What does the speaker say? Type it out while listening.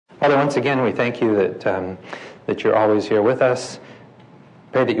Father, once again, we thank you that you're always here with us.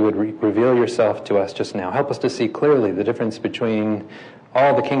 Pray that you would reveal yourself to us just now. Help us to see clearly the difference between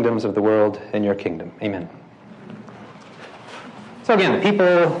all the kingdoms of the world and your kingdom. Amen. So again, the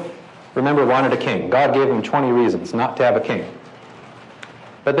people, remember, wanted a king. God gave them 20 reasons not to have a king.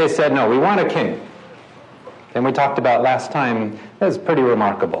 But they said, no, we want a king. And we talked about last time, it was pretty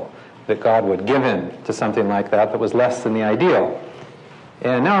remarkable that God would give in to something like that was less than the ideal.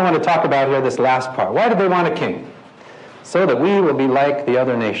 And now I want to talk about here this last part. Why did they want a king? So that we will be like the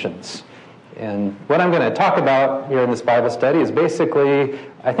other nations. And what I'm going to talk about here in this Bible study is basically,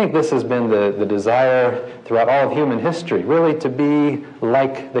 I think this has been the desire throughout all of human history, really to be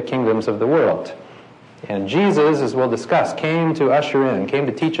like the kingdoms of the world. And Jesus, as we'll discuss, came to usher in, came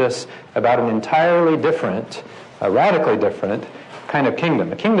to teach us about an entirely different, a radically different kind of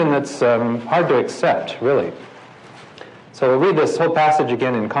kingdom, a kingdom that's hard to accept, really. So we'll read this whole passage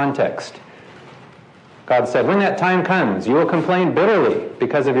again in context. God said, "When that time comes, you will complain bitterly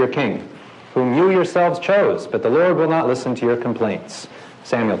because of your king, whom you yourselves chose, but the Lord will not listen to your complaints."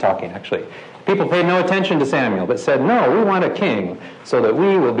 Samuel talking, actually. People paid no attention to Samuel, but said, "No, we want a king so that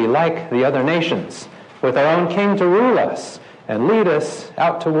we will be like the other nations, with our own king to rule us and lead us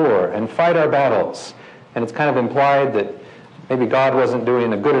out to war and fight our battles." And it's kind of implied that maybe God wasn't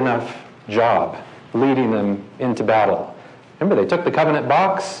doing a good enough job leading them into battle. Remember, they took the covenant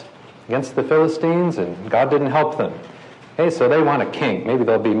box against the Philistines, and God didn't help them. Okay, so they want a king. Maybe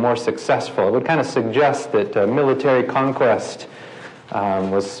they'll be more successful. It would kind of suggest that military conquest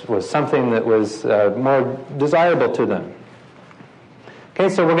was something that was more desirable to them. Okay,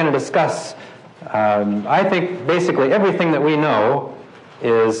 so we're going to discuss, I think, basically everything that we know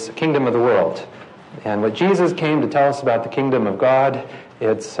is kingdom of the world. And what Jesus came to tell us about the kingdom of God,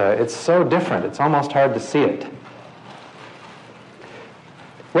 it's so different. It's almost hard to see it.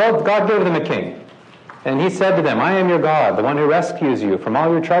 Well, God gave them a king. And he said to them, "I am your God, the one who rescues you from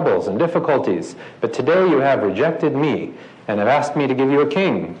all your troubles and difficulties. But today you have rejected me and have asked me to give you a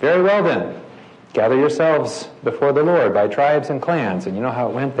king. Very well then, gather yourselves before the Lord by tribes and clans." And you know how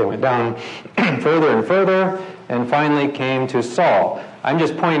it went? They went down further and further and finally came to Saul. I'm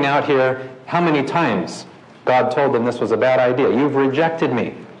just pointing out here how many times God told them this was a bad idea. "You've rejected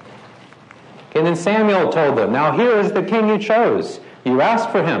me." And then Samuel told them, "Now here is the king you chose. You asked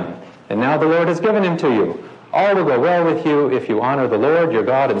for him, and now the Lord has given him to you. All will go well with you if you honor the Lord your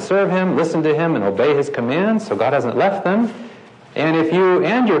God and serve him, listen to him, and obey his commands." So God hasn't left them. "And if you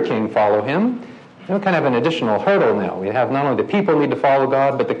and your king follow him," kind of an additional hurdle now. We have not only the people need to follow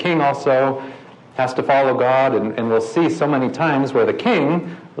God, but the king also has to follow God, and we'll see so many times where the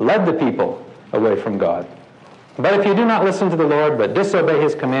king led the people away from God. "But if you do not listen to the Lord, but disobey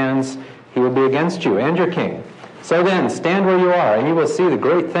his commands, he will be against you and your king. So then, stand where you are, and you will see the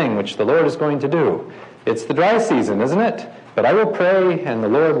great thing which the Lord is going to do. It's the dry season, isn't it? But I will pray, and the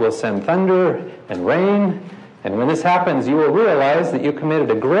Lord will send thunder and rain. And when this happens, you will realize that you committed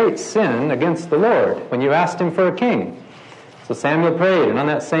a great sin against the Lord when you asked him for a king." So Samuel prayed, and on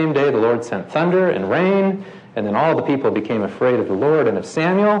that same day the Lord sent thunder and rain, and then all the people became afraid of the Lord and of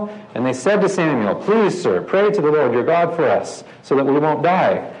Samuel. And they said to Samuel, "Please, sir, pray to the Lord your God for us, so that we won't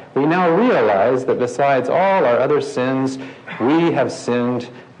die. We now realize that besides all our other sins, we have sinned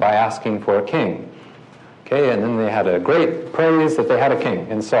by asking for a king." Okay, and then they had a great praise that they had a king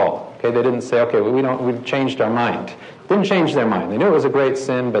in Saul. Okay, they didn't say, "Okay, we've changed our mind." Didn't change their mind. They knew it was a great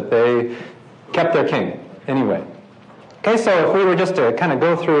sin, but they kept their king anyway. Okay, so if we were just to kind of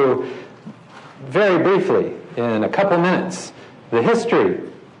go through very briefly in a couple minutes the history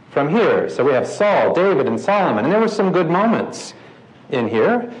from here. So we have Saul, David, and Solomon, and there were some good moments in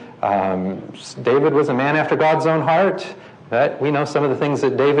here. David was a man after God's own heart. But we know some of the things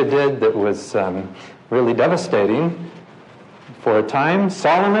that David did that was really devastating for a time.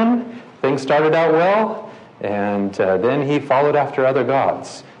 Solomon, things started out well, and then he followed after other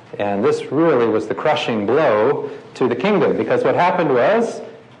gods. And this really was the crushing blow to the kingdom, because what happened was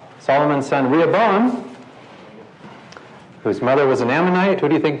Solomon's son Rehoboam, whose mother was an Ammonite, who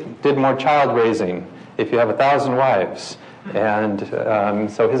do you think did more child raising if you have 1,000 wives? And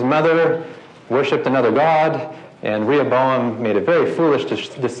so his mother worshipped another god, and Rehoboam made a very foolish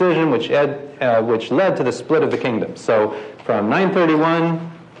decision which led to the split of the kingdom. So from 931,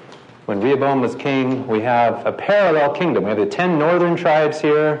 when Rehoboam was king, we have a parallel kingdom. We have the 10 northern tribes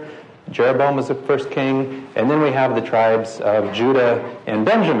here. Jeroboam was the first king, and then we have the tribes of Judah and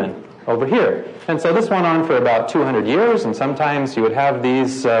Benjamin over here. And so this went on for about 200 years, and sometimes you would have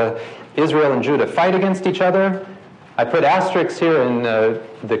these Israel and Judah fight against each other. I put asterisks here in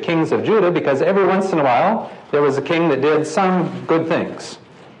the kings of Judah because every once in a while there was a king that did some good things.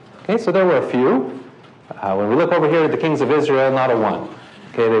 Okay, so there were a few. When we look over here at the kings of Israel, not a one.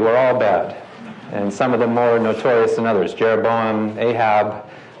 Okay, they were all bad. And some of them more notorious than others. Jeroboam, Ahab.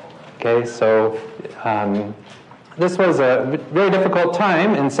 Okay, so this was a very difficult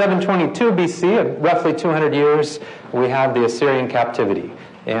time. In 722 BC, roughly 200 years, we have the Assyrian captivity.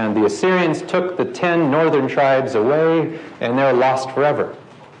 And the Assyrians took the 10 northern tribes away, and they're lost forever.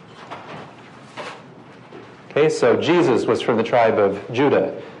 Okay, so Jesus was from the tribe of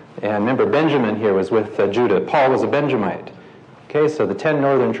Judah. And remember, Benjamin here was with Judah. Paul was a Benjamite. Okay, so the 10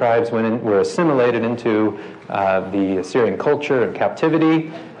 northern tribes were assimilated into the Assyrian culture and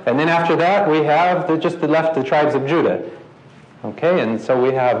captivity. And then after that, we have the tribes of Judah. Okay, and so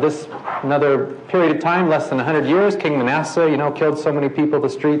we have this another period of time, less than 100 years. King Manasseh, killed so many people, the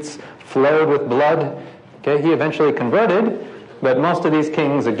streets flowed with blood. Okay, he eventually converted, but most of these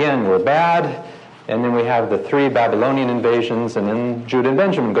kings, again, were bad. And then we have the 3 Babylonian invasions, and then Judah and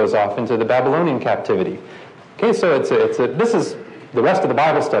Benjamin goes off into the Babylonian captivity. Okay, so this is the rest of the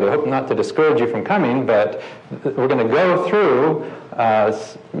Bible study. I hope not to discourage you from coming, but we're going to go through,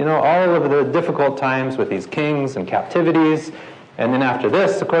 all of the difficult times with these kings and captivities. And then after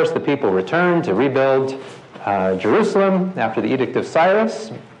this, of course, the people return to rebuild Jerusalem after the Edict of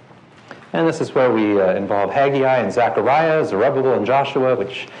Cyrus. And this is where we involve Haggai and Zechariah, Zerubbabel and Joshua,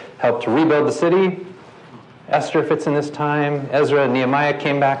 which helped to rebuild the city. Esther fits in this time. Ezra and Nehemiah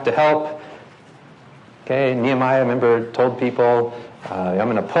came back to help. Okay, Nehemiah, remember, told people, I'm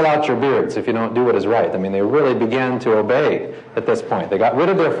going to pull out your beards if you don't do what is right. I mean, they really began to obey at this point. They got rid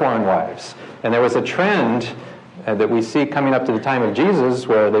of their foreign wives. And there was a trend that we see coming up to the time of Jesus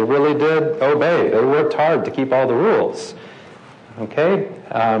where they really did obey. They worked hard to keep all the rules. Okay?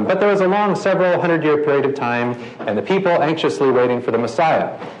 But there was a long, several hundred-year period of time, and the people anxiously waiting for the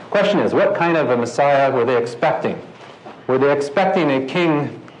Messiah. Question is, what kind of a Messiah were they expecting? Were they expecting a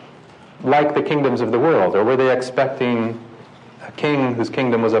king like the kingdoms of the world, or were they expecting a king whose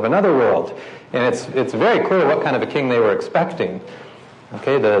kingdom was of another world? And it's very clear what kind of a king they were expecting.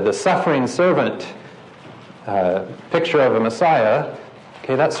 Okay, the suffering servant picture of a Messiah,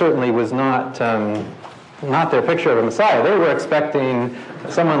 okay, that certainly was not their picture of a Messiah. They were expecting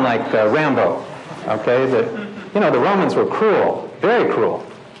someone like Rambo. Okay, the Romans were cruel, very cruel.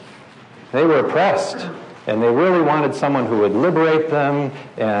 They were oppressed, and they really wanted someone who would liberate them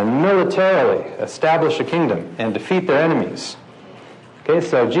and militarily establish a kingdom and defeat their enemies. Okay,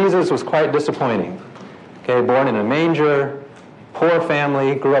 so Jesus was quite disappointing. Okay, born in a manger, poor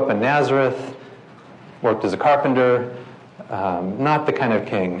family, grew up in Nazareth, worked as a carpenter, not the kind of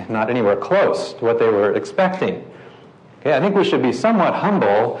king, not anywhere close to what they were expecting. Okay, I think we should be somewhat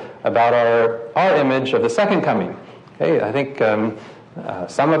humble about our image of the second coming. Okay, I think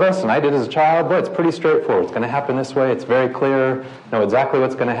some of us, and I did as a child, boy, it's pretty straightforward. It's going to happen this way. It's very clear. Know exactly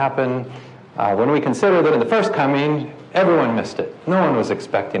what's going to happen. When we consider that in the first coming, everyone missed it. No one was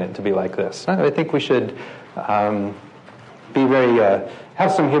expecting it to be like this. I think we should be very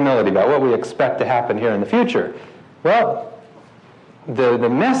have some humility about what we expect to happen here in the future. Well, the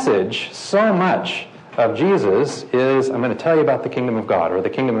message so much of Jesus is, I'm going to tell you about the kingdom of God or the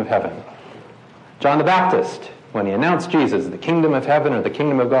kingdom of heaven. John the Baptist, when he announced Jesus, the kingdom of heaven or the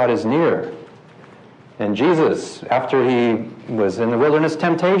kingdom of God is near. And Jesus, after he was in the wilderness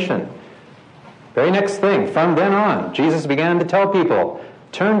temptation, very next thing, from then on, Jesus began to tell people,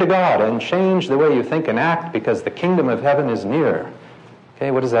 turn to God and change the way you think and act because the kingdom of heaven is near.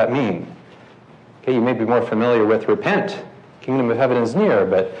 Okay, what does that mean? Okay, you may be more familiar with repent. Kingdom of heaven is near,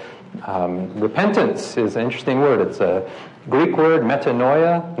 but repentance is an interesting word. It's a Greek word,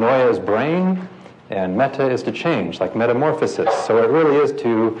 metanoia. Noia is brain, and meta is to change, like metamorphosis. So it really is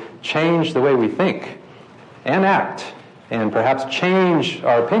to change the way we think and act, and perhaps change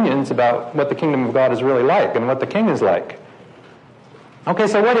our opinions about what the kingdom of God is really like and what the king is like. Okay,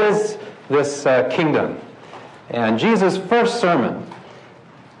 so what is this kingdom? And Jesus' first sermon,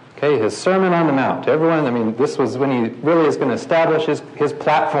 okay, his Sermon on the Mount. This was when he really is going to establish his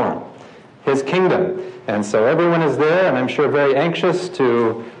platform, his kingdom. And so everyone is there, and I'm sure very anxious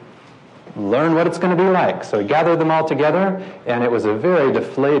to learn what it's going to be like. So he gathered them all together, and it was a very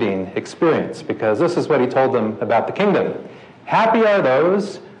deflating experience because this is what he told them about the kingdom. Happy are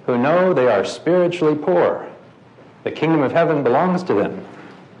those who know they are spiritually poor. The kingdom of heaven belongs to them.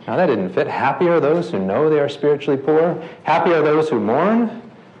 Now that didn't fit. Happy are those who know they are spiritually poor. Happy are those who mourn.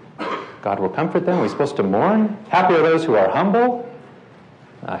 God will comfort them. We're supposed to mourn. Happy are those who are humble.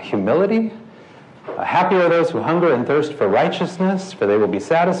 Humility. Happy are those who hunger and thirst for righteousness, for they will be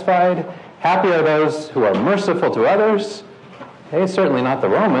satisfied. Happy are those who are merciful to others. They certainly not the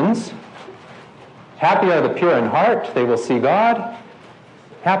Romans. Happy are the pure in heart, they will see God.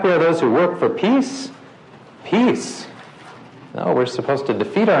 Happy are those who work for peace. Peace. No, we're supposed to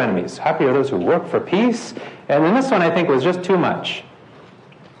defeat our enemies. Happy are those who work for peace. And then this one I think was just too much.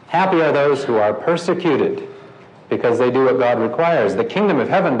 Happy are those who are persecuted because they do what God requires. The kingdom of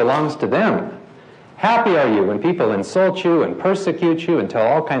heaven belongs to them. Happy are you when people insult you and persecute you and tell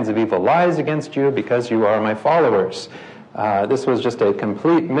all kinds of evil lies against you because you are my followers. This was just a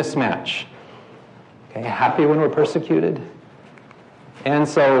complete mismatch. Okay, happy when we're persecuted? And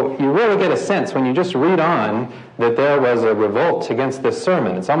so you really get a sense when you just read on that there was a revolt against this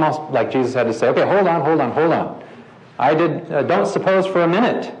sermon. It's almost like Jesus had to say, okay, hold on. Don't suppose for a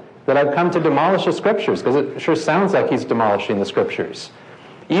minute that I've come to demolish the Scriptures, because it sure sounds like he's demolishing the Scriptures.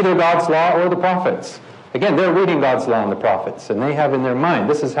 Either God's law or the prophets. Again, they're reading God's law and the prophets, and they have in their mind,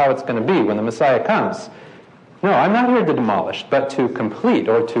 this is how it's going to be when the Messiah comes. No, I'm not here to demolish, but to complete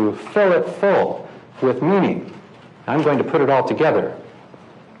or to fill it full with meaning. I'm going to put it all together.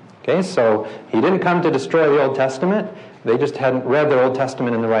 Okay, so he didn't come to destroy the Old Testament. They just hadn't read their Old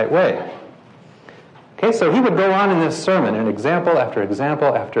Testament in the right way. Okay, so he would go on in this sermon, an example after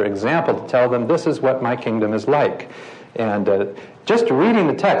example after example, to tell them this is what my kingdom is like. And just reading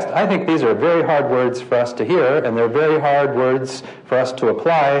the text, I think these are very hard words for us to hear, and they're very hard words for us to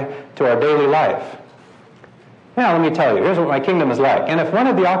apply to our daily life. Now, let me tell you, here's what my kingdom is like. And if one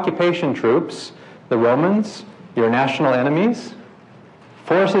of the occupation troops, the Romans, your national enemies,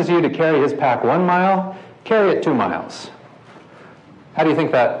 forces you to carry his pack 1 mile, carry it 2 miles. How do you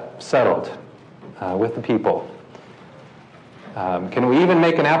think that settled with the people? Can we even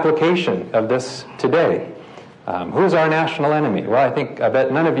make an application of this today? Who's our national enemy? Well, I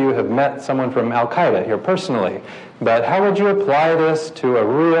bet none of you have met someone from Al-Qaeda here personally, but how would you apply this to a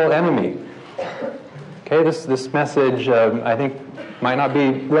real enemy? Okay, this message, I think, might not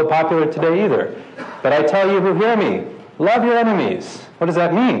be real popular today either. But I tell you who hear me, love your enemies. What does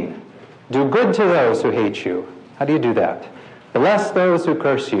that mean? Do good to those who hate you. How do you do that? Bless those who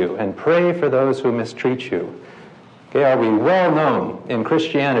curse you, and pray for those who mistreat you. Okay, are we well known in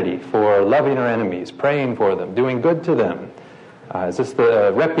Christianity for loving our enemies, praying for them, doing good to them? Is this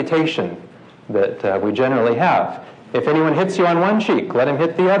the reputation that we generally have? If anyone hits you on one cheek, let him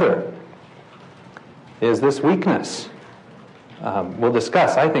hit the other. Is this weakness? We'll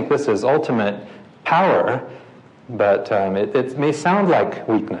discuss. I think this is ultimate power, but it may sound like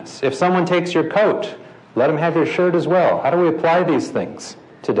weakness. If someone takes your coat, let him have your shirt as well. How do we apply these things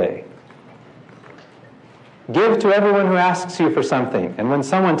today? Give to everyone who asks you for something, and when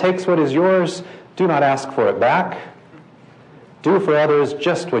someone takes what is yours, do not ask for it back. Do for others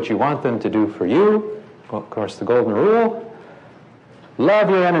just what you want them to do for you. Well, of course, the golden rule. Love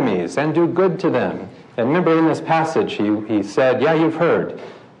your enemies and do good to them. And remember in this passage, he said, yeah, you've heard,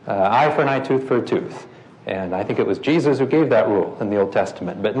 eye for an eye, tooth for a tooth. And I think it was Jesus who gave that rule in the Old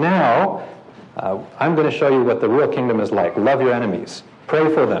Testament. But now, I'm going to show you what the real kingdom is like. Love your enemies.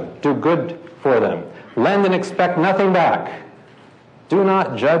 Pray for them. Do good for them. Lend and expect nothing back. Do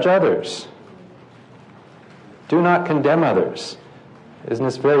not judge others. Do not condemn others. Isn't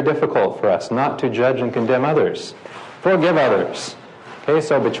this very difficult for us, not to judge and condemn others? Forgive others. Okay,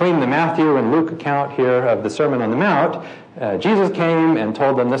 so between the Matthew and Luke account here of the Sermon on the Mount, Jesus came and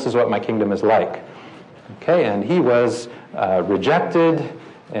told them this is what my kingdom is like. Okay, and he was rejected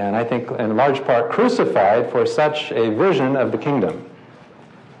and I think in large part crucified for such a vision of the kingdom.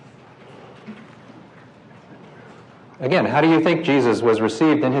 Again, how do you think Jesus was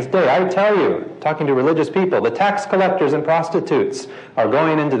received in his day? I tell you, talking to religious people, the tax collectors and prostitutes are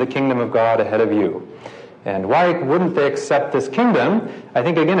going into the kingdom of God ahead of you. And why wouldn't they accept this kingdom? I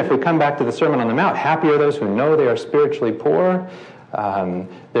think, again, if we come back to the Sermon on the Mount, happy are those who know they are spiritually poor.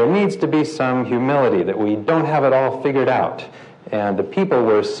 There needs to be some humility that we don't have it all figured out. And the people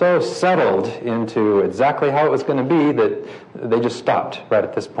were so settled into exactly how it was going to be that they just stopped right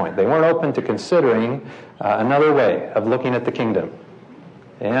at this point. They weren't open to considering another way of looking at the kingdom.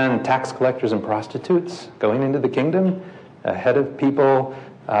 And tax collectors and prostitutes going into the kingdom ahead of people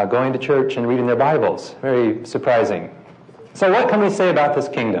going to church and reading their Bibles. Very surprising. So what can we say about this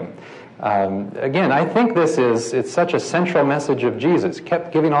kingdom? Again, I think it's such a central message of Jesus.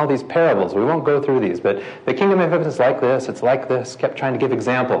 Kept giving all these parables. We won't go through these, but the kingdom of heaven is like this, it's like this. Kept trying to give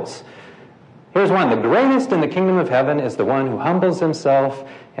examples. Here's one. The greatest in the kingdom of heaven is the one who humbles himself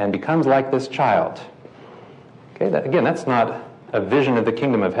and becomes like this child. Okay, that's not a vision of the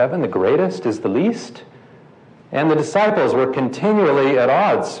kingdom of heaven. The greatest is the least. And the disciples were continually at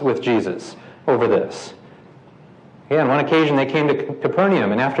odds with Jesus over this. On one occasion they came to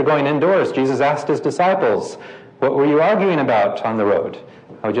Capernaum, and after going indoors, Jesus asked his disciples, what were you arguing about on the road?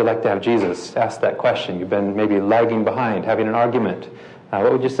 How would you like to have Jesus ask that question? You've been maybe lagging behind, having an argument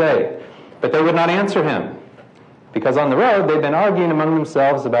What would you say? But they would not answer him, because on the road they'd been arguing among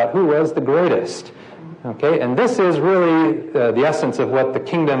themselves about who was the greatest. Okay, and this is really the essence of what how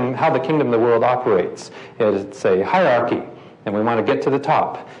the kingdom of the world operates. It's a hierarchy, and we want to get to the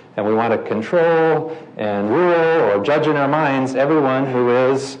top, and we want to control and rule or judge in our minds everyone who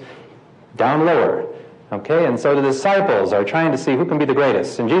is down lower. Okay, and so the disciples are trying to see who can be the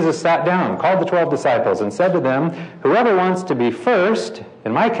greatest. And Jesus sat down, called the 12 disciples, and said to them, "Whoever wants to be first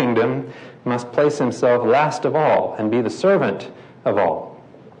in my kingdom must place himself last of all and be the servant of all."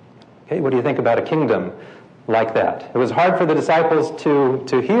 Okay, what do you think about a kingdom like that? It was hard for the disciples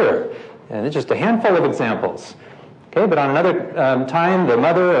to hear, and it's just a handful of examples. Okay, but on another time, the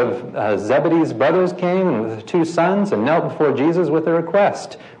mother of Zebedee's brothers came with 2 sons and knelt before Jesus with a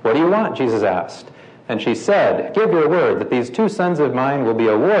request. "What do you want?" Jesus asked. And she said, "Give your word that these 2 sons of mine will be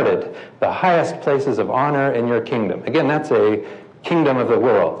awarded the highest places of honor in your kingdom." Again, that's a kingdom of the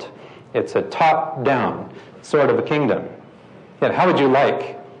world. It's a top-down sort of a kingdom. Yet, how would you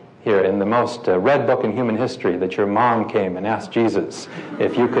like here in the most read book in human history that your mom came and asked Jesus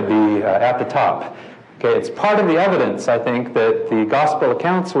if you could be at the top? Okay, it's part of the evidence, I think, that the gospel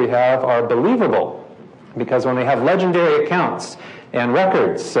accounts we have are believable, because when we have legendary accounts and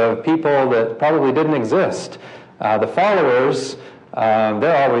records of people that probably didn't exist, the followers,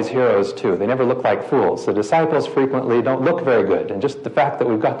 they're always heroes too. They never look like fools. The disciples frequently don't look very good, and just the fact that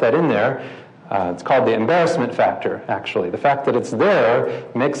we've got that in there, it's called the embarrassment factor, actually. The fact that it's there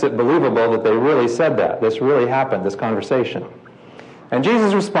makes it believable that they really said that. This really happened, this conversation. And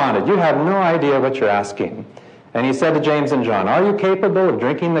Jesus responded, "You have no idea what you're asking." And he said to James and John, "Are you capable of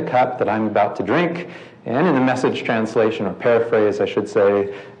drinking the cup that I'm about to drink?" And in the Message translation, or paraphrase, I should say,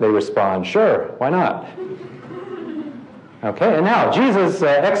 they respond, "Sure, why not?" Okay, and now Jesus'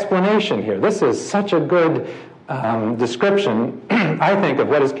 explanation here. This is such a good description, I think, of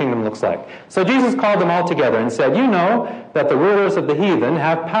what his kingdom looks like. So Jesus called them all together and said, "You know that the rulers of the heathen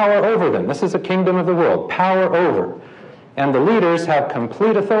have power over them." This is a kingdom of the world, power over. "And the leaders have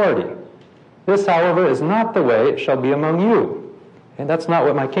complete authority. This, however, is not the way it shall be among you." And that's not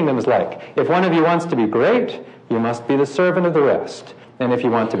what my kingdom is like. "If one of you wants to be great, you must be the servant of the rest. And if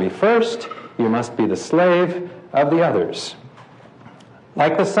you want to be first, you must be the slave of the others.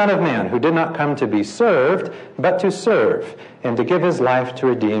 Like the Son of Man, who did not come to be served, but to serve, and to give his life to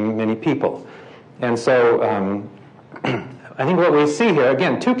redeem many people." And so I think what we see here,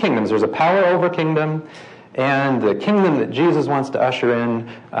 again, 2 kingdoms. There's a power over kingdom, and the kingdom that Jesus wants to usher in,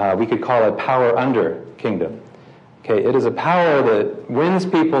 we could call a power under kingdom. Okay, it is a power that wins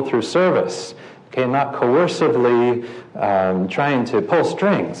people through service. Okay, not coercively trying to pull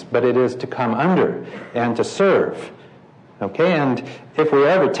strings, but it is to come under and to serve. Okay, and if we're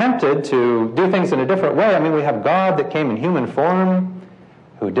ever tempted to do things in a different way, I mean, we have God that came in human form,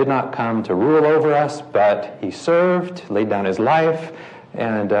 who did not come to rule over us, but he served, laid down his life,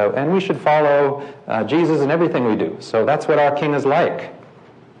 and we should follow Jesus in everything we do. So that's what our king is like.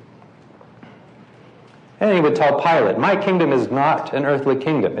 And he would tell Pilate, "My kingdom is not an earthly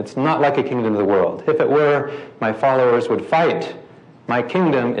kingdom. It's not like a kingdom of the world. If it were, my followers would fight. My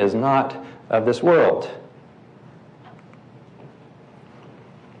kingdom is not of this world."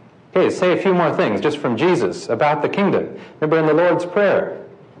 Okay, say a few more things just from Jesus about the kingdom. Remember in the Lord's Prayer,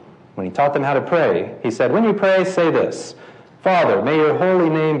 when he taught them how to pray, he said, "When you pray, say this: Father, may your holy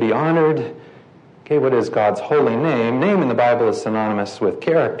name be honored." Okay, what is God's holy name? Name in the Bible is synonymous with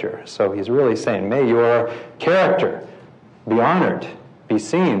character. So he's really saying, may your character be honored, be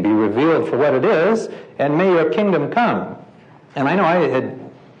seen, be revealed for what it is, and may your kingdom come. And I know I had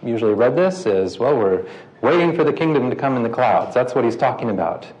usually read this as, well, we're waiting for the kingdom to come in the clouds. That's what he's talking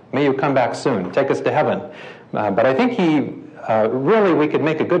about. May you come back soon. Take us to heaven. But I think really we could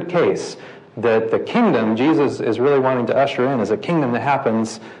make a good case that the kingdom Jesus is really wanting to usher in is a kingdom that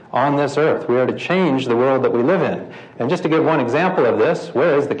happens on this earth. We are to change the world that we live in. And just to give one example of this,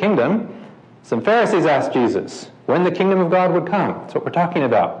 where is the kingdom? Some Pharisees asked Jesus when the kingdom of God would come. That's what we're talking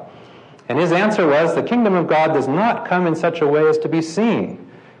about. And his answer was, the kingdom of God does not come in such a way as to be seen.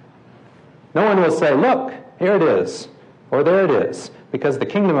 No one will say, look, here it is, or there it is, because the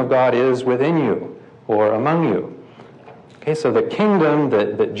kingdom of God is within you or among you. Okay, so the kingdom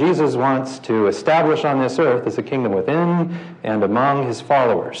that Jesus wants to establish on this earth is a kingdom within and among his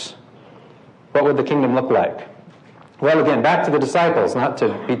followers. What would the kingdom look like? Well, again, back to the disciples, not to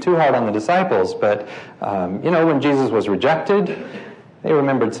be too hard on the disciples, but, when Jesus was rejected, they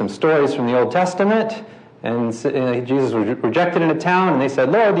remembered some stories from the Old Testament, and Jesus was rejected in a town, and they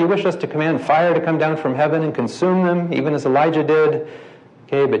said, Lord, do you wish us to command fire to come down from heaven and consume them, even as Elijah did?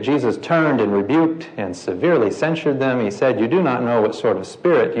 Okay, but Jesus turned and rebuked and severely censured them. He said, "You do not know what sort of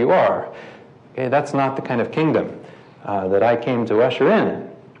spirit you are." Okay, that's not the kind of kingdom that I came to usher in.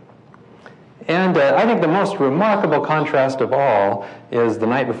 And I think the most remarkable contrast of all is the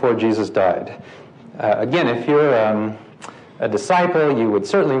night before Jesus died. Again, if you're a disciple, you would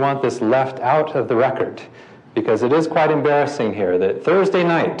certainly want this left out of the record, because it is quite embarrassing here that Thursday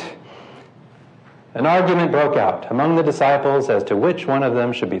night, an argument broke out among the disciples as to which one of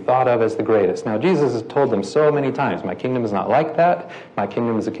them should be thought of as the greatest. Now, Jesus has told them so many times, my kingdom is not like that. My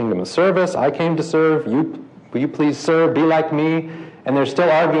kingdom is a kingdom of service. I came to serve. Will you please serve? Be like me. And they're still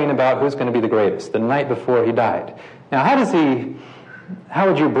arguing about who's going to be the greatest the night before he died. Now, how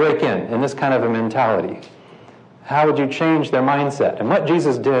would you break in this kind of a mentality? How would you change their mindset? And what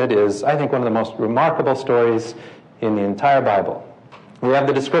Jesus did is, I think, one of the most remarkable stories in the entire Bible. We have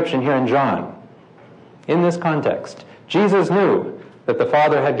the description here in John. In this context, Jesus knew that the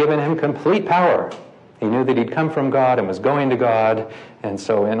Father had given him complete power. He knew that he'd come from God and was going to God. And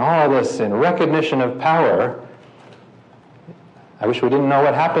so in all this, in recognition of power, I wish we didn't know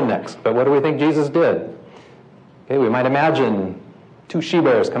what happened next, but what do we think Jesus did? Okay, we might imagine 2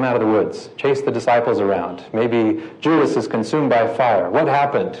 she-bears come out of the woods, chase the disciples around. Maybe Judas is consumed by fire. What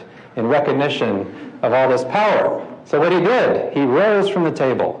happened in recognition of all this power? So what he did, he rose from the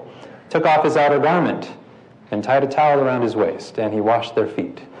table, took off his outer garment, and tied a towel around his waist, and he washed their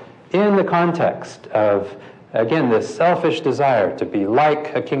feet. In the context of, again, this selfish desire to be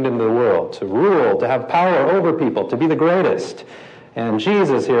like a kingdom of the world, to rule, to have power over people, to be the greatest. And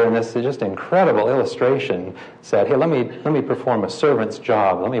Jesus here in this just incredible illustration said, hey, let me perform a servant's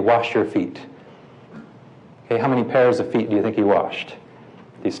job. Let me wash your feet. Okay, how many pairs of feet do you think he washed?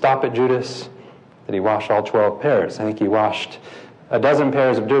 Did he stop at Judas? Did he wash all 12 pairs? I think he washed a dozen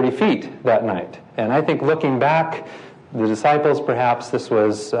pairs of dirty feet that night. And I think looking back, the disciples, perhaps this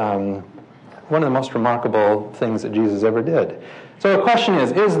was one of the most remarkable things that Jesus ever did. So the question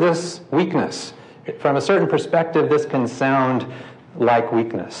is this weakness? From a certain perspective, this can sound like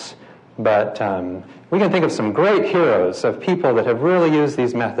weakness. But we can think of some great heroes of people that have really used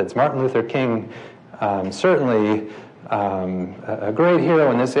these methods. Martin Luther King, certainly a great hero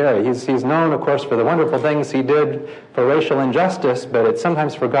in this area. He's known, of course, for the wonderful things he did for racial injustice, but it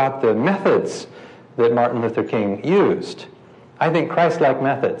sometimes forgot the methods that Martin Luther King used. I think Christ-like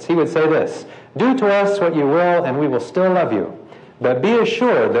methods. He would say this, "Do to us what you will, and we will still love you. But be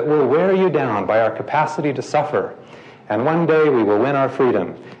assured that we'll wear you down by our capacity to suffer. And one day we will win our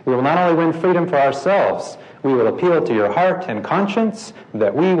freedom. We will not only win freedom for ourselves, we will appeal to your heart and conscience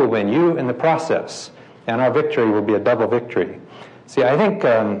that we will win you in the process. And our victory will be a double victory." See, I think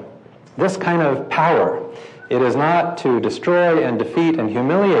this kind of power, it is not to destroy and defeat and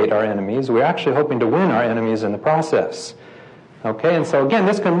humiliate our enemies. We're actually hoping to win our enemies in the process. Okay, and so again,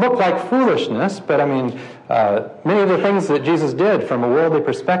 this can look like foolishness, but I mean, many of the things that Jesus did from a worldly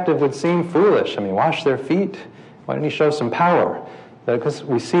perspective would seem foolish. I mean, wash their feet. Why didn't he show some power? Because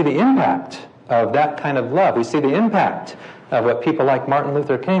we see the impact of that kind of love. We see the impact of what people like Martin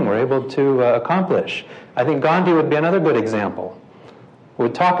Luther King were able to accomplish. I think Gandhi would be another good example.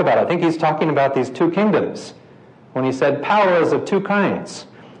 Would talk about, I think he's talking about these 2 kingdoms. When he said power is of 2 kinds.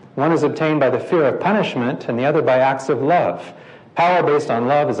 One is obtained by the fear of punishment, and the other by acts of love. Power based on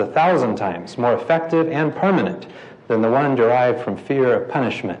love is 1,000 times more effective and permanent than the one derived from fear of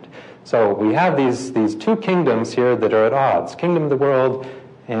punishment. So we have these 2 kingdoms here that are at odds, kingdom of the world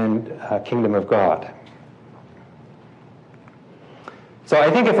and kingdom of God. So I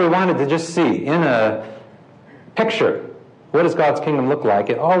think if we wanted to just see in a picture, what does God's kingdom look like?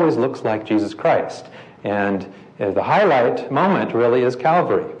 It always looks like Jesus Christ. And the highlight moment really is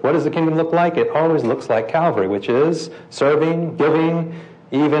Calvary. What does the kingdom look like? It always looks like Calvary, which is serving, giving,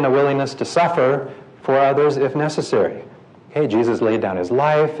 even a willingness to suffer for others if necessary. Okay, Jesus laid down his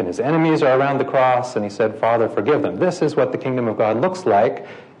life, and his enemies are around the cross, and he said, "Father, forgive them." This is what the kingdom of God looks like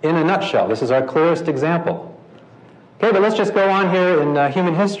in a nutshell. This is our clearest example. Okay, but let's just go on here in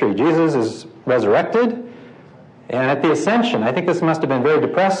human history. Jesus is resurrected, and at the ascension, I think this must have been very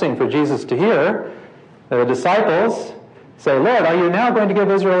depressing for Jesus to hear. The disciples say, "Lord, are you now going to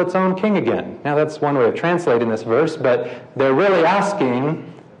give Israel its own king again?" Now that's one way of translating this verse, but they're really asking,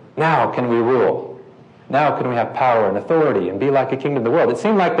 now can we rule? Now can we have power and authority and be like a kingdom of the world? It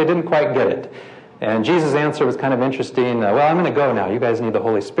seemed like they didn't quite get it. And Jesus' answer was kind of interesting. Well, I'm going to go now. You guys need the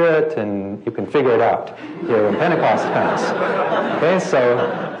Holy Spirit, and you can figure it out here when Pentecost comes. Okay, so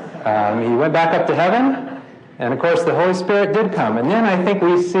he went back up to heaven, and of course the Holy Spirit did come. And then I think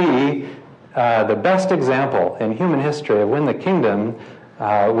we see the best example in human history of when the kingdom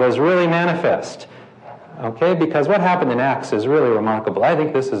was really manifest. Okay, because what happened in Acts is really remarkable. I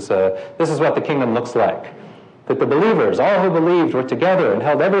think this is what the kingdom looks like. That the believers, all who believed, were together and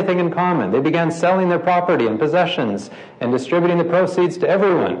held everything in common. They began selling their property and possessions and distributing the proceeds to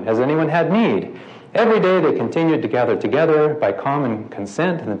everyone, as anyone had need. Every day they continued to gather together by common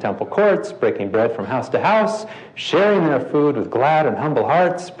consent in the temple courts, breaking bread from house to house, sharing their food with glad and humble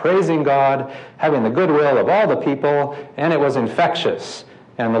hearts, praising God, having the goodwill of all the people, and it was infectious.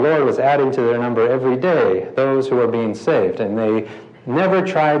 And the Lord was adding to their number every day those who were being saved. And they never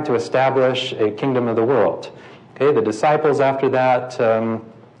tried to establish a kingdom of the world. Okay, the disciples after that,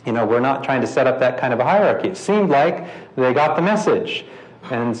 were not trying to set up that kind of a hierarchy. It seemed like they got the message.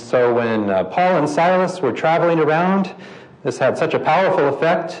 And so when Paul and Silas were traveling around, this had such a powerful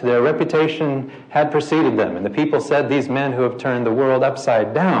effect. Their reputation had preceded them. And the people said, these men who have turned the world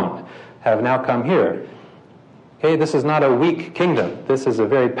upside down have now come here. Okay, this is not a weak kingdom. This is a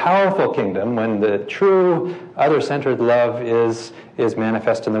very powerful kingdom when the true other-centered love is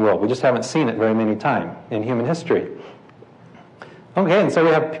manifest in the world. We just haven't seen it very many times in human history. Okay, and so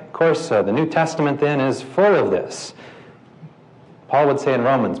we have, of course, the New Testament then is full of this. Paul would say in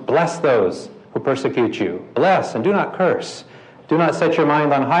Romans, bless those who persecute you. Bless and do not curse. Do not set your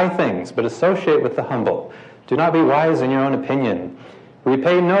mind on high things, but associate with the humble. Do not be wise in your own opinion.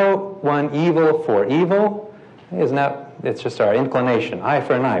 Repay no one evil for evil. Isn't that, it's just our inclination, eye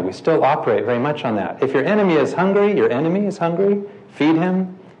for an eye. We still operate very much on that. If your enemy is hungry, feed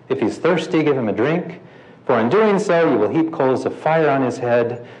him. If he's thirsty, give him a drink. For in doing so, you will heap coals of fire on his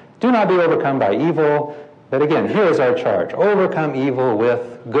head. Do not be overcome by evil. But again, here is our charge. Overcome evil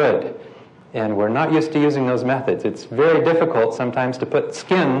with good. And we're not used to using those methods. It's very difficult sometimes to put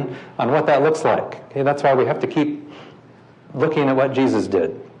skin on what that looks like. Okay, that's why we have to keep looking at what Jesus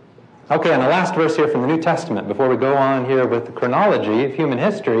did. Okay, and the last verse here from the New Testament, before we go on here with the chronology of human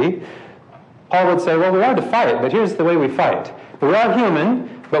history, Paul would say, well, we are to fight, but here's the way we fight. We are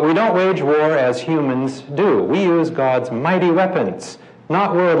human, but we don't wage war as humans do. We use God's mighty weapons,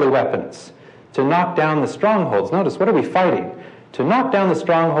 not worldly weapons, to knock down the strongholds. Notice, what are we fighting? To knock down the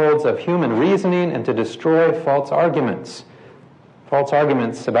strongholds of human reasoning and to destroy false arguments. False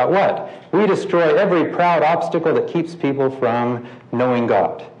arguments about what? We destroy every proud obstacle that keeps people from knowing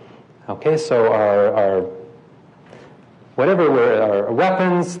God. Okay, so our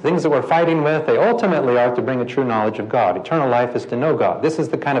weapons, things that we're fighting with, they ultimately are to bring a true knowledge of God. Eternal life is to know God. This is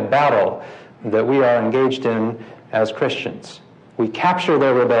the kind of battle that we are engaged in as Christians. We capture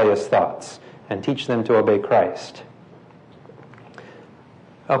their rebellious thoughts and teach them to obey Christ.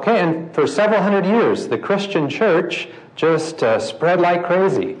 Okay, and for several hundred years, the Christian church just spread like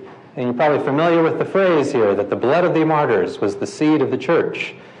crazy. And you're probably familiar with the phrase here that the blood of the martyrs was the seed of the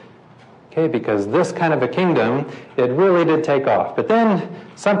church. Okay, because this kind of a kingdom, it really did take off. But then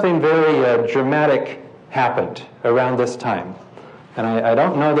something very dramatic happened around this time. And I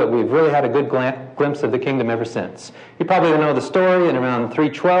don't know that we've really had a good glimpse of the kingdom ever since. You probably know the story in around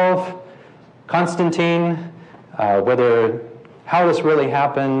 312. Constantine, how this really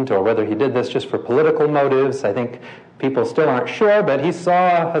happened or whether he did this just for political motives, I think people still aren't sure, but he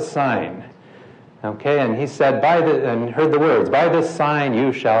saw a sign. Okay, and he said, and heard the words, by this sign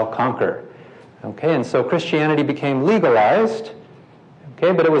you shall conquer. Okay, and so Christianity became legalized.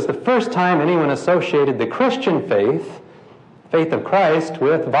 Okay, but it was the first time anyone associated the Christian faith of Christ,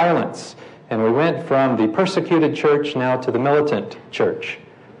 with violence. And we went from the persecuted church now to the militant church.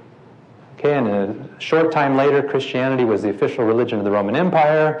 Okay, and a short time later, Christianity was the official religion of the Roman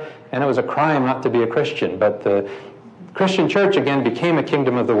Empire, and it was a crime not to be a Christian. But the Christian church, again, became a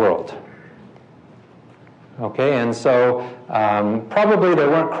kingdom of the world. Okay, and so probably there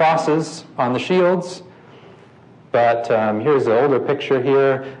weren't crosses on the shields, but here's the older picture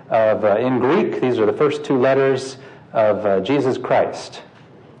here of, in Greek, these are the first two letters of Jesus Christ.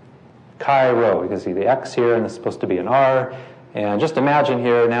 Chi Rho. You can see the X here, and it's supposed to be an R. And just imagine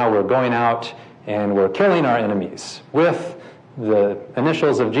here, now we're going out and we're killing our enemies with the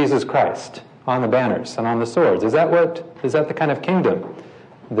initials of Jesus Christ on the banners and on the swords. Is that the kind of kingdom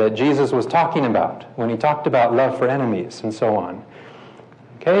that Jesus was talking about when he talked about love for enemies and so on?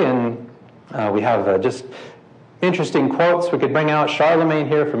 Okay, and we have just interesting quotes we could bring out. Charlemagne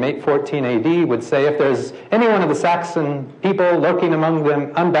here from 814 AD would say, if there's any one of the Saxon people lurking among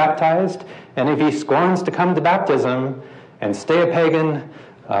them unbaptized, and if he scorns to come to baptism and stay a pagan,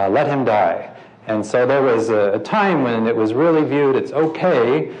 let him die. And so there was a time when it was really viewed it's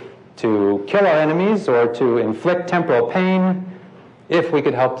okay to kill our enemies or to inflict temporal pain if we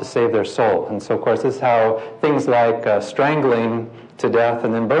could help to save their soul. And so, of course, this is how things like strangling to death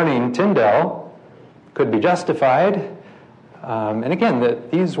and then burning Tyndale could be justified. And again,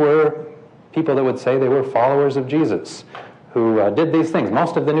 these were people that would say they were followers of Jesus, who did these things.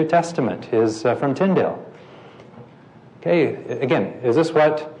 Most of the New Testament is from Tyndale. Okay, again, is this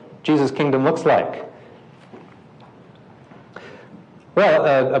what Jesus' kingdom looks like?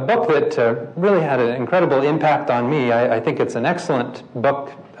 Well, a book that really had an incredible impact on me, I think it's an excellent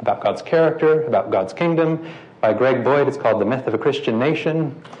book about God's character, about God's kingdom, by Greg Boyd. It's called The Myth of a Christian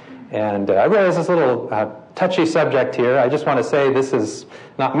Nation. And I realize this little touchy subject here. I just want to say this is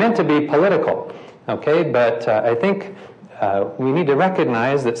not meant to be political, okay? But I think we need to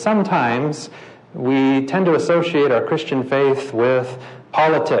recognize that sometimes we tend to associate our Christian faith with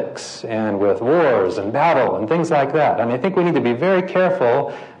politics and with wars and battle and things like that. And I think we need to be very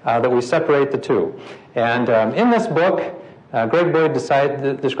careful that we separate the two. And in this book, Greg Boyd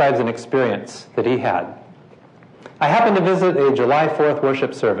describes an experience that he had. I happened to visit a July 4th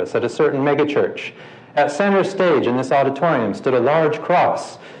worship service at a certain megachurch. At center stage in this auditorium stood a large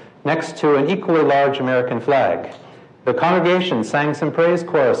cross next to an equally large American flag. The congregation sang some praise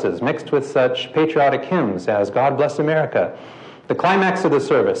choruses mixed with such patriotic hymns as God Bless America. The climax of the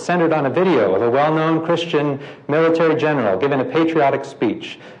service centered on a video of a well-known Christian military general giving a patriotic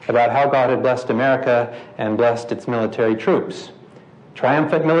speech about how God had blessed America and blessed its military troops.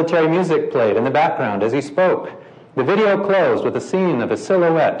 Triumphant military music played in the background as he spoke. The video closed with a scene of a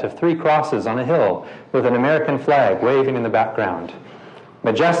silhouette of 3 crosses on a hill with an American flag waving in the background.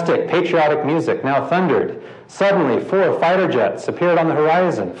 Majestic, patriotic music now thundered. Suddenly, 4 fighter jets appeared on the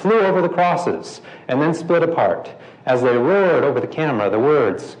horizon, flew over the crosses, and then split apart. As they roared over the camera, the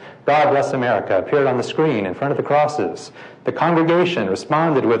words, God Bless America, appeared on the screen in front of the crosses. The congregation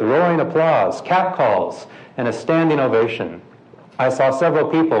responded with roaring applause, catcalls, and a standing ovation. I saw several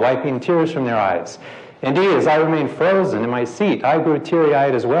people wiping tears from their eyes. Indeed, as I remained frozen in my seat, I grew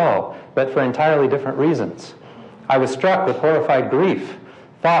teary-eyed as well, but for entirely different reasons. I was struck with horrified grief.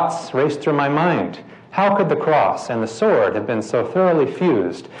 Thoughts raced through my mind. How could the cross and the sword have been so thoroughly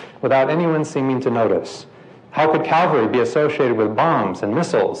fused without anyone seeming to notice? How could Calvary be associated with bombs and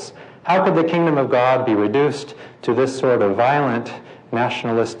missiles? How could the kingdom of God be reduced to this sort of violent,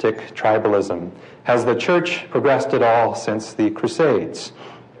 nationalistic tribalism? Has the church progressed at all since the Crusades?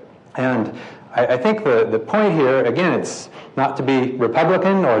 And I think the point here, again, it's not to be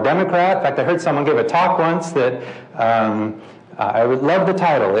Republican or Democrat. In fact, I heard someone give a talk once that I would love the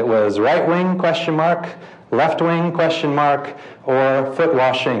title. It was right wing, question mark, left wing, question mark, or foot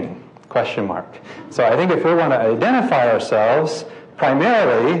washing, question mark. So I think if we want to identify ourselves,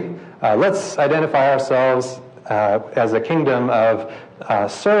 primarily, let's identify ourselves as a kingdom of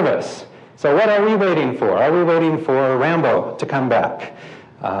service. So what are we waiting for? Are we waiting for Rambo to come back?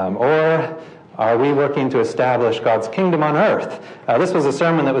 Or are we working to establish God's kingdom on earth? This was a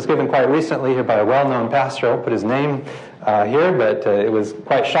sermon that was given quite recently here by a well-known pastor. I'll put his name here, but it was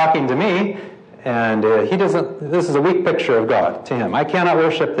quite shocking to me. And this is a weak picture of God to him. I cannot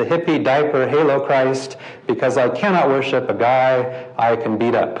worship the hippie diaper halo Christ because I cannot worship a guy I can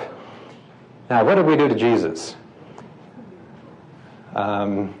beat up. Now, what did we do to Jesus?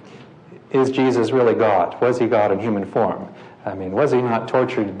 Is Jesus really God? Was he God in human form? I mean, was he not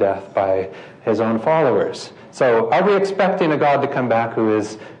tortured to death by his own followers? So are we expecting a God to come back who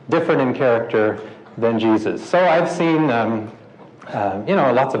is different in character than Jesus? So I've seen,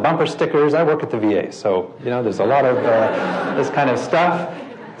 lots of bumper stickers. I work at the VA, so, there's a lot of this kind of stuff.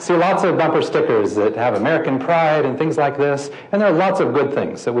 See lots of bumper stickers that have American pride and things like this. And there are lots of good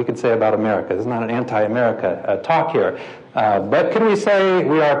things that we could say about America. This is not an anti-America talk here. But can we say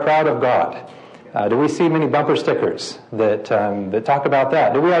we are proud of God? Do we see many bumper stickers that talk about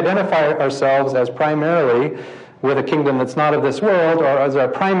that? Do we identify ourselves as primarily with a kingdom that's not of this world, or as our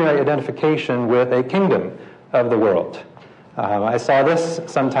primary identification with a kingdom of the world? I saw this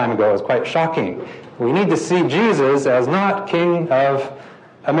some time ago. It was quite shocking. We need to see Jesus as not king of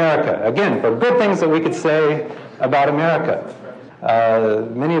America. Again, for good things that we could say about America.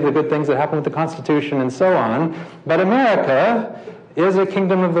 Many of the good things that happen with the Constitution and so on. But America is a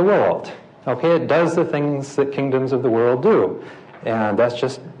kingdom of the world. Okay, it does the things that kingdoms of the world do. And that's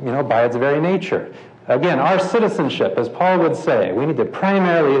just, by its very nature. Again, our citizenship, as Paul would say, we need to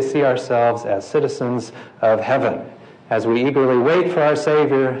primarily see ourselves as citizens of heaven, as we eagerly wait for our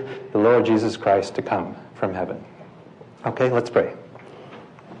Savior, the Lord Jesus Christ, to come from heaven. Okay, let's pray.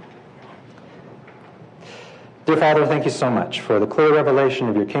 Dear Father, thank you so much for the clear revelation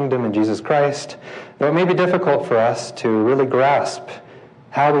of your kingdom in Jesus Christ. Though it may be difficult for us to really grasp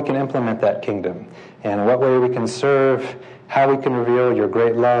how we can implement that kingdom, and in what way we can serve, how we can reveal your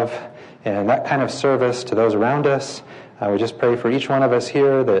great love, and that kind of service to those around us. We just pray for each one of us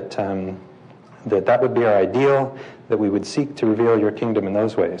here that would be our ideal, that we would seek to reveal your kingdom in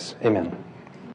those ways. Amen.